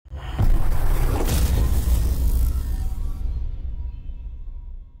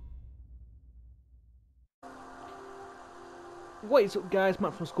What is up guys,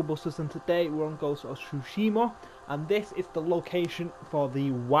 Matt from Skullbusters, and today we're on Ghost of Tsushima, and this is the location for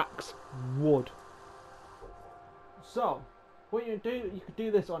the Waxwood. So, what you do, you could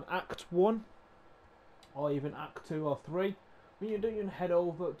do this on Act 1, or even Act 2 or 3. What you do, you head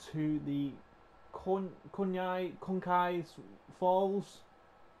over to the Kunkai's Falls,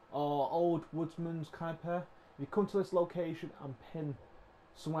 or Old Woodsman's Camper. If you come to this location and pin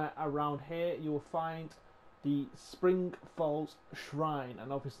somewhere around here, you will find the Spring Falls Shrine,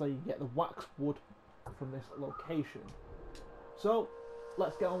 and obviously you get the Waxwood from this location. So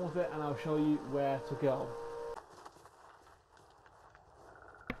let's get on with it and I'll show you where to go.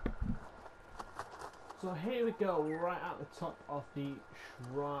 So here we go, right at the top of the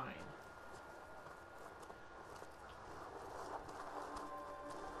shrine.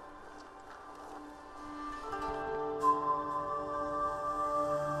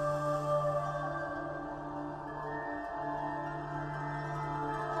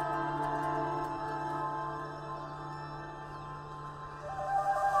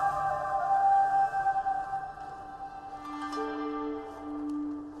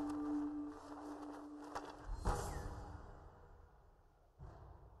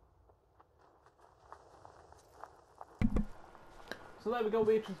 So there we go,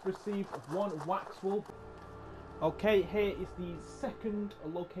 we just received one Waxwood. Okay, here is the second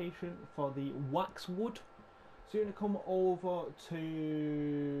location for the Waxwood. So you're going to come over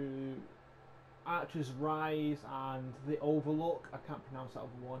to Archer's Rise and the Overlook, I can't pronounce that other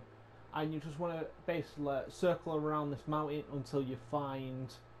one. And you just want to basically circle around this mountain until you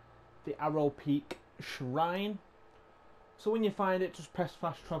find the Arrow Peak Shrine. So when you find it, just press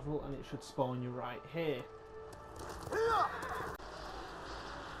fast travel and it should spawn you right here.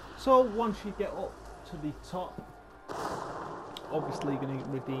 So once you get up to the top, obviously you're going to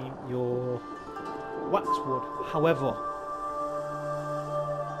redeem your Waxwood. However,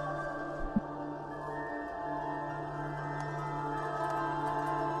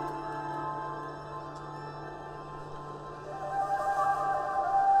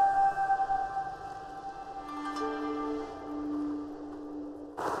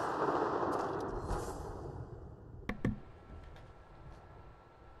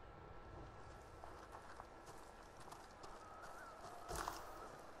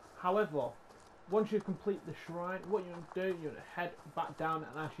 once you complete the shrine, what you're going to do, you're going to head back down,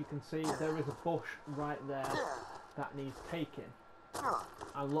 and as you can see, there is a bush right there that needs taking.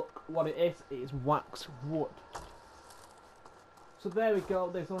 And look what it is Waxwood. So there we go,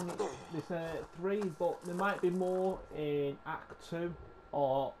 there's only 3, but there might be more in Act 2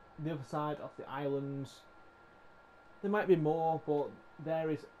 or the other side of the islands. There might be more, but there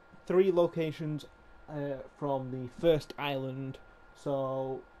is 3 locations from the first island.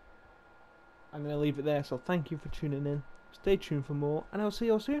 So I'm going to leave it there, so thank you for tuning in. Stay tuned for more, and I'll see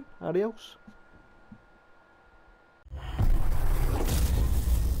you all soon. Adios.